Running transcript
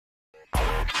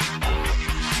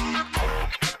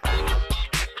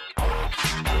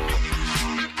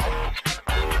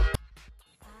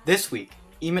This week,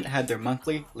 E.M.I.T had their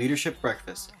monthly leadership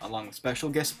breakfast along with special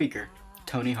guest speaker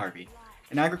Tony Harvey,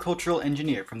 an agricultural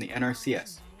engineer from the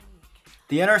NRCS.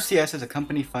 The NRCS is a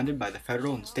company funded by the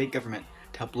federal and state government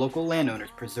to help local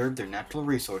landowners preserve their natural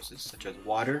resources such as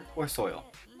water or soil.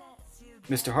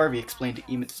 Mr. Harvey explained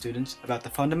to E.M.I.T students about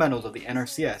the fundamentals of the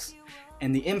NRCS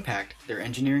and the impact their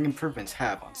engineering improvements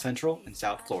have on Central and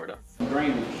South Florida.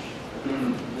 Drainage.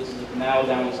 This is a canal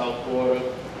down in South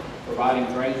Florida, providing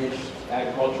drainage to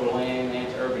agricultural land and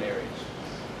to urban areas.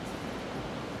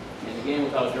 And again,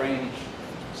 without drainage,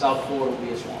 South Florida will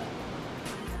be a swamp.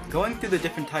 Going through the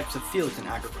different types of fields in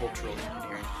agricultural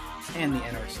engineering and the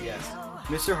NRCS,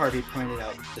 Mr. Harvey pointed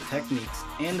out the techniques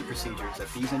and the procedures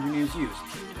that these engineers use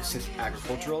to assist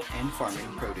agricultural and farming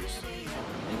produce.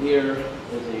 And here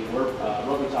is a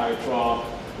rubber tire trough.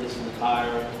 This is a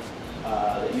tire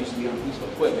that used to be on a piece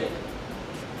of equipment.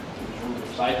 It was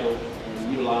recycled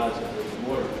and utilized as a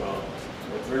mortar trough.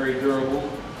 They're very durable.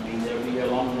 I mean, they'll be here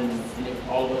longer than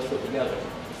all of us put together.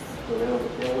 So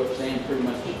they'll withstand pretty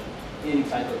much any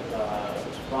type of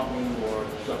bumping or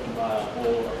destruction by a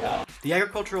bull or cow. The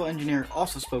agricultural engineer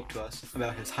also spoke to us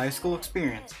about his high school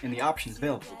experience and the options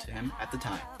available to him at the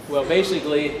time. Well,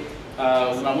 basically,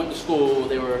 when I went to school,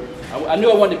 I knew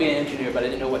I wanted to be an engineer, but I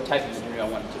didn't know what type of engineer I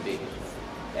wanted to be.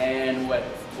 And what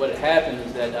had happened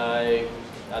is that I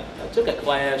took a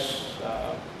class,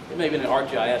 it may have been an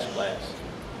ArcGIS class,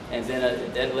 and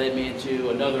then that led me into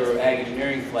another ag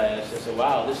engineering class. I said,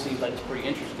 wow, this seems like it's pretty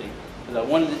interesting. Because I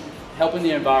wanted to help in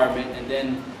the environment, and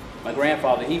then my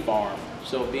grandfather, he farmed.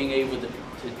 So being able to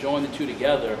join the two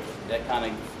together, that kind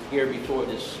of geared me toward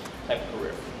this type of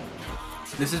career.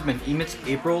 This has been E.M.I.T's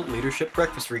April Leadership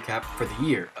Breakfast Recap for the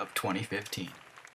year of 2015.